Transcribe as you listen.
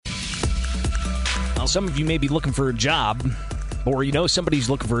Well, some of you may be looking for a job, or you know somebody's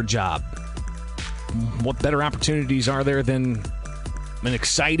looking for a job. What better opportunities are there than an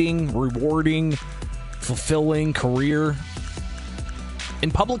exciting, rewarding, fulfilling career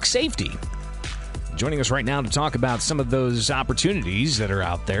in public safety? Joining us right now to talk about some of those opportunities that are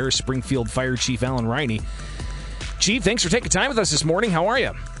out there, Springfield Fire Chief Alan Riney. Chief, thanks for taking time with us this morning. How are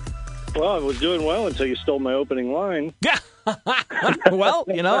you? Well, I was doing well until you stole my opening line. Yeah. Well,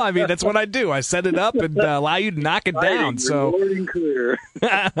 that's what I do. I set it up and allow you to knock it down. So, career.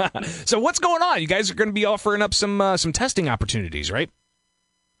 So what's going on? You guys are going to be offering up some testing opportunities, right?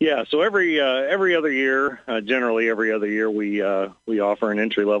 Yeah. So every other year, generally every other year, we offer an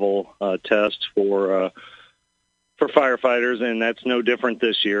entry level test for firefighters, and that's no different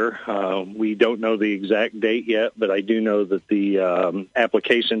this year. We don't know the exact date yet, but I do know that the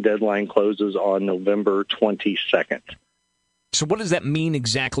application deadline closes on November 22nd. So what does that mean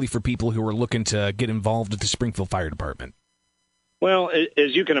exactly for people who are looking to get involved with the Springfield Fire Department? Well,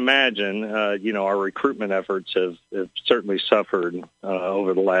 as you can imagine, our recruitment efforts have certainly suffered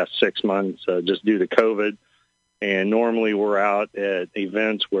over the last 6 months just due to COVID. And normally we're out at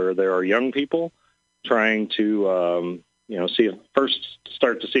events where there are young people trying to,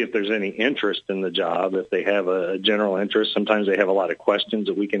 start to see if there's any interest in the job. If they have a general interest, sometimes they have a lot of questions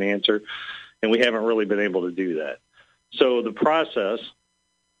that we can answer, and we haven't really been able to do that. So the process,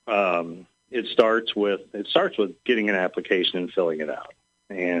 it starts with getting an application and filling it out,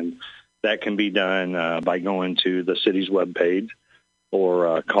 and that can be done by going to the city's webpage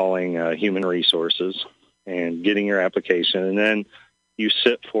or calling Human Resources and getting your application, and then you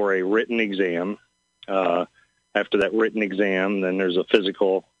sit for a written exam. After that written exam, then there's a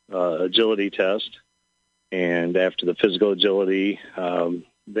physical agility test, and after the physical agility,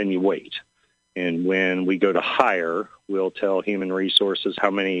 then you wait. And when we go to hire, we'll tell Human Resources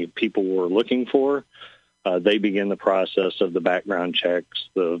how many people we're looking for. They begin the process of the background checks,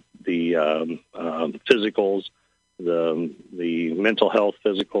 the physicals, the mental health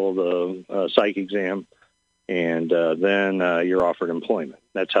physical, the psych exam, and then you're offered employment.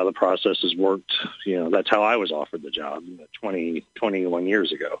 That's how the process has worked. That's how I was offered the job 21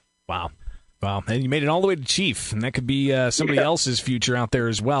 years ago. Wow. Wow, and you made it all the way to chief, and that could be somebody else's future out there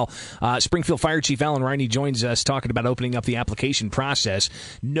as well. Springfield Fire Chief Alan Riney joins us talking about opening up the application process.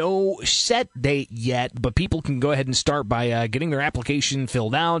 No set date yet, but people can go ahead and start by getting their application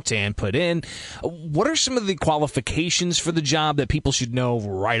filled out and put in. What are some of the qualifications for the job that people should know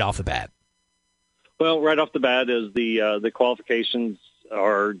right off the bat? Well, right off the bat is the qualifications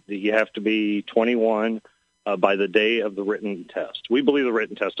are that you have to be 21 by the day of the written test. We believe the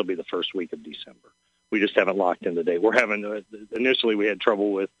written test will be the first week of December. We just haven't locked in the date. Initially we had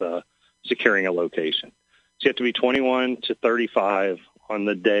trouble with securing a location. So you have to be 21 to 35 on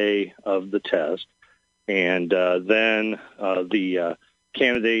the day of the test. And then the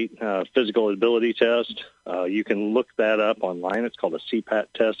candidate physical ability test, you can look that up online. It's called a CPAT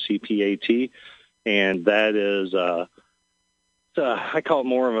test, CPAT. And that is I call it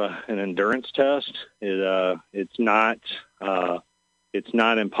more of an endurance test. It's not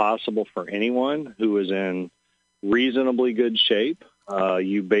impossible for anyone who is in reasonably good shape.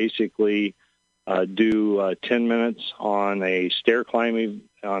 You basically do 10 minutes on a stair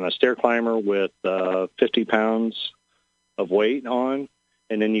climber with 50 pounds of weight on,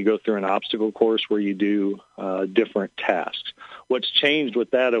 and then you go through an obstacle course where you do different tasks. What's changed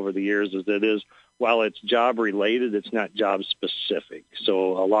with that over the years is while it's job related, it's not job specific.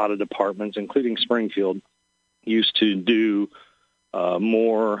 So a lot of departments, including Springfield, used to do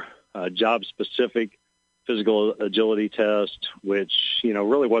more job specific physical agility test, which,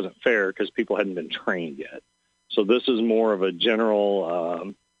 really wasn't fair because people hadn't been trained yet. So this is more of a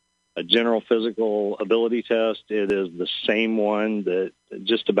general physical ability test. It is the same one that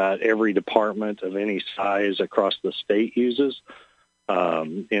just about every department of any size across the state uses.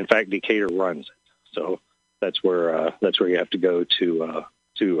 In fact, Decatur runs it. So that's where you have to go to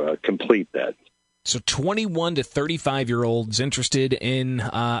complete that. So 21 to 35-year-olds interested in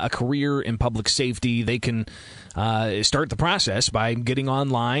a career in public safety, they can start the process by getting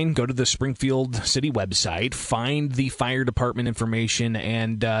online, go to the Springfield City website, find the fire department information,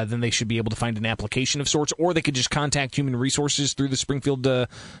 and then they should be able to find an application of sorts, or they could just contact Human Resources through the Springfield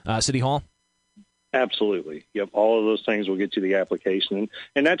City Hall. Absolutely. Yep. All of those things will get you the application.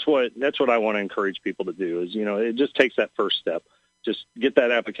 And that's what I want to encourage people to do is, it just takes that first step. Just get that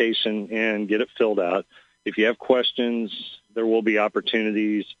application in, get it filled out. If you have questions, there will be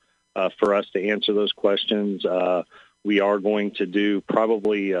opportunities for us to answer those questions. We are going to do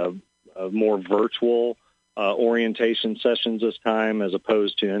probably a more virtual orientation sessions this time as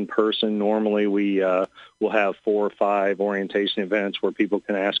opposed to in person. Normally we will have 4 or 5 orientation events where people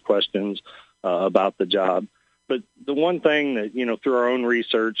can ask questions about the job. But the one thing that, through our own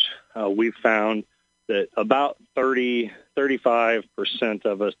research, we've found that about 35%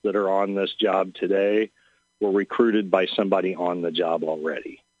 of us that are on this job today were recruited by somebody on the job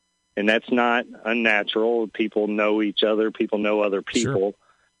already. And that's not unnatural. People know each other. People know other people. Sure.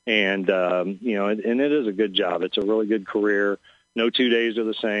 And, and it is a good job. It's a really good career. No 2 days are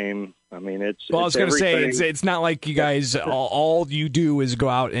the same. I mean, I was going to say, it's not like you guys, all you do is go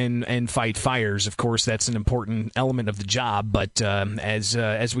out and fight fires. Of course, that's an important element of the job. But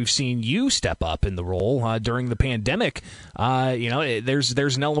as we've seen you step up in the role during the pandemic,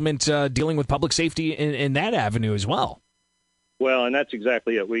 there's an element dealing with public safety in that avenue as well. Well, and that's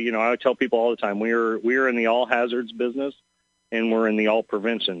exactly it. I tell people all the time, we're in the all hazards business, and we're in the all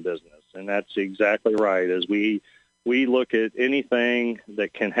prevention business, and that's exactly right. As we look at anything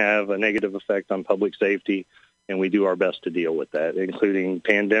that can have a negative effect on public safety, and we do our best to deal with that, including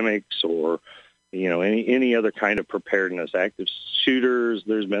pandemics or, any other kind of preparedness. Active shooters,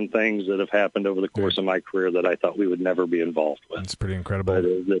 there's been things that have happened over the course of my career that I thought we would never be involved with. That's pretty incredible.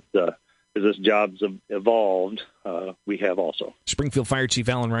 But as this job's evolved, we have also. Springfield Fire Chief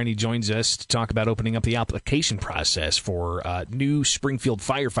Alan Riney joins us to talk about opening up the application process for new Springfield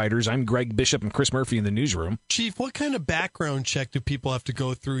firefighters. I'm Greg Bishop and Chris Murphy in the newsroom. Chief, what kind of background check do people have to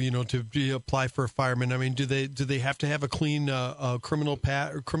go through, to apply for a fireman? I mean, do they have to have a clean criminal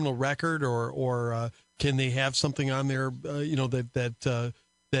record, or can they have something on there,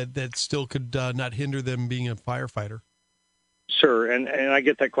 that still could not hinder them being a firefighter? Sure, and I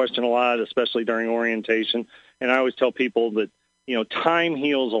get that question a lot, especially during orientation. And I always tell people that, time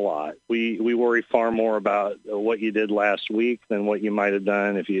heals a lot. We worry far more about what you did last week than what you might have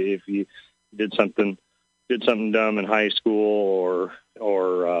done if you did something dumb in high school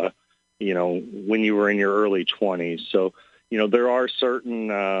or when you were in your early 20s. So, there are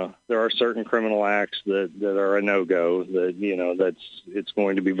certain criminal acts that are a no-go. That it's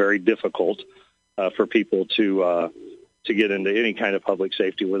going to be very difficult for people to get into any kind of public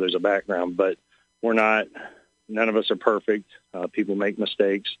safety where there's a background, but none of us are perfect. People make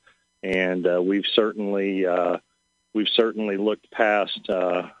mistakes, and we've certainly looked past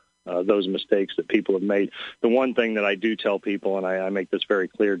those mistakes that people have made. The one thing that I do tell people, and I make this very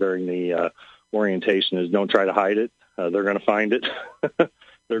clear during the orientation, is don't try to hide it. They're going to find it.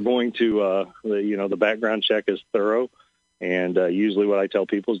 They're going to, the background check is thorough. And usually what I tell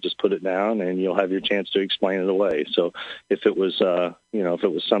people is just put it down and you'll have your chance to explain it away. So if it was,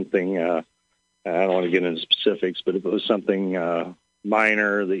 something, I don't want to get into specifics, but if it was something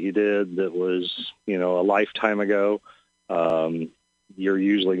minor that you did that was, a lifetime ago, you're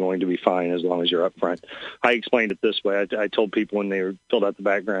usually going to be fine as long as you're up front. I explained it this way. I told people when they filled out the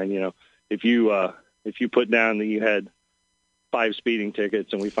background, if you put down that you had 5 speeding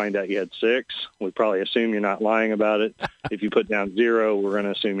tickets and we find out you had 6, we probably assume you're not lying about it. If you put down 0, we're going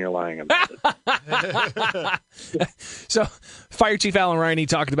to assume you're lying about it. So Fire Chief Alan Riney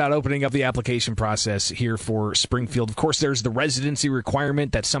talking about opening up the application process here for Springfield. Of course, there's the residency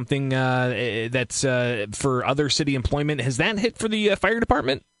requirement. That's something that's for other city employment. Has that hit for the fire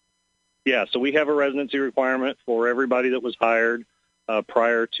department? Yeah, so we have a residency requirement for everybody that was hired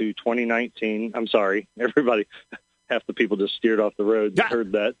prior to 2019. I'm sorry, everybody. Half the people just steered off the road and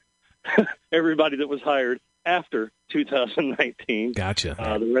heard that. Everybody that was hired after 2019. Gotcha.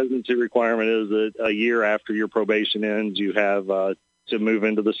 The residency requirement is that a year after your probation ends, you have to move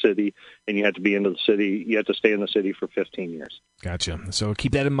into the city, and you have to be into the city. You have to stay in the city for 15 years. Gotcha. So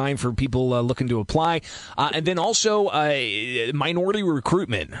keep that in mind for people looking to apply. And then also minority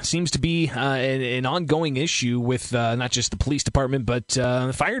recruitment seems to be an ongoing issue with not just the police department, but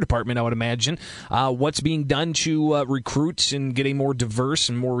the fire department, I would imagine. What's being done to recruit and get a more diverse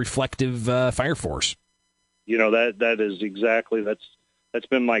and more reflective fire force? That is exactly, that's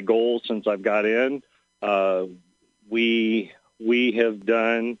been my goal since I've got in. We have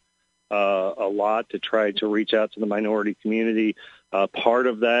done a lot to try to reach out to the minority community. Part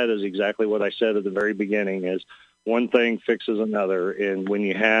of that is exactly what I said at the very beginning, is one thing fixes another. And when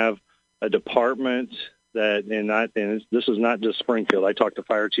you have a department that, and this is not just Springfield, I talk to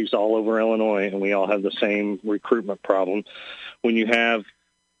fire chiefs all over Illinois, and we all have the same recruitment problem. When you have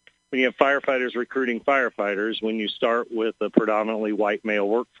firefighters recruiting firefighters, when you start with a predominantly white male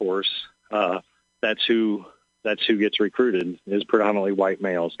workforce, that's who gets recruited, is predominantly white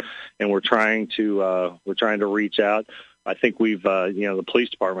males. And we're trying to reach out. I think we've, the police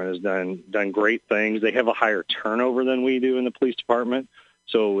department has done great things. They have a higher turnover than we do in the police department.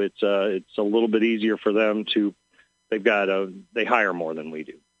 So it's a little bit easier for them to. They hire more than we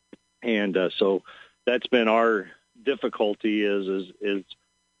do, and so that's been our difficulty. Is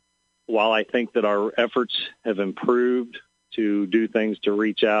while I think that our efforts have improved to do things to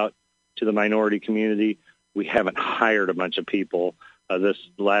reach out to the minority community, we haven't hired a bunch of people. This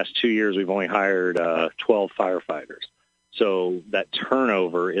last 2 years, we've only hired 12 firefighters. So that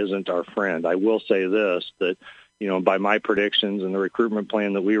turnover isn't our friend. I will say this, that, by my predictions and the recruitment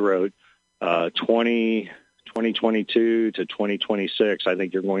plan that we wrote, 2022 to 2026, I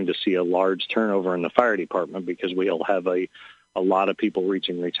think you're going to see a large turnover in the fire department because we'll have a lot of people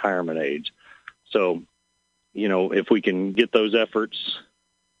reaching retirement age. So, if we can get those efforts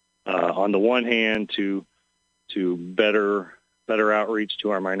on the one hand to better outreach to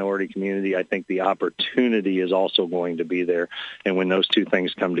our minority community, I think the opportunity is also going to be there. And when those two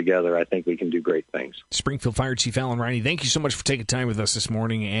things come together, I think we can do great things. Springfield Fire Chief Alan Riney, thank you so much for taking time with us this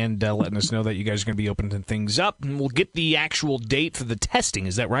morning and letting us know that you guys are going to be opening things up. And we'll get the actual date for the testing.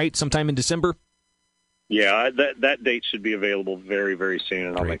 Is that right? Sometime in December? Yeah, that date should be available very, very soon,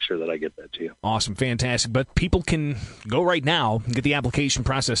 and I'll make sure that I get that to you. Awesome, fantastic. But people can go right now and get the application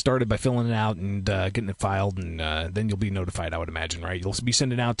process started by filling it out and getting it filed, and then you'll be notified, I would imagine, right? You'll be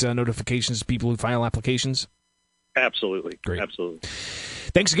sending out notifications to people who file applications? Absolutely. Great. Absolutely.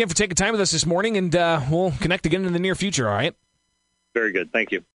 Thanks again for taking time with us this morning, and we'll connect again in the near future, all right? Very good. Thank you.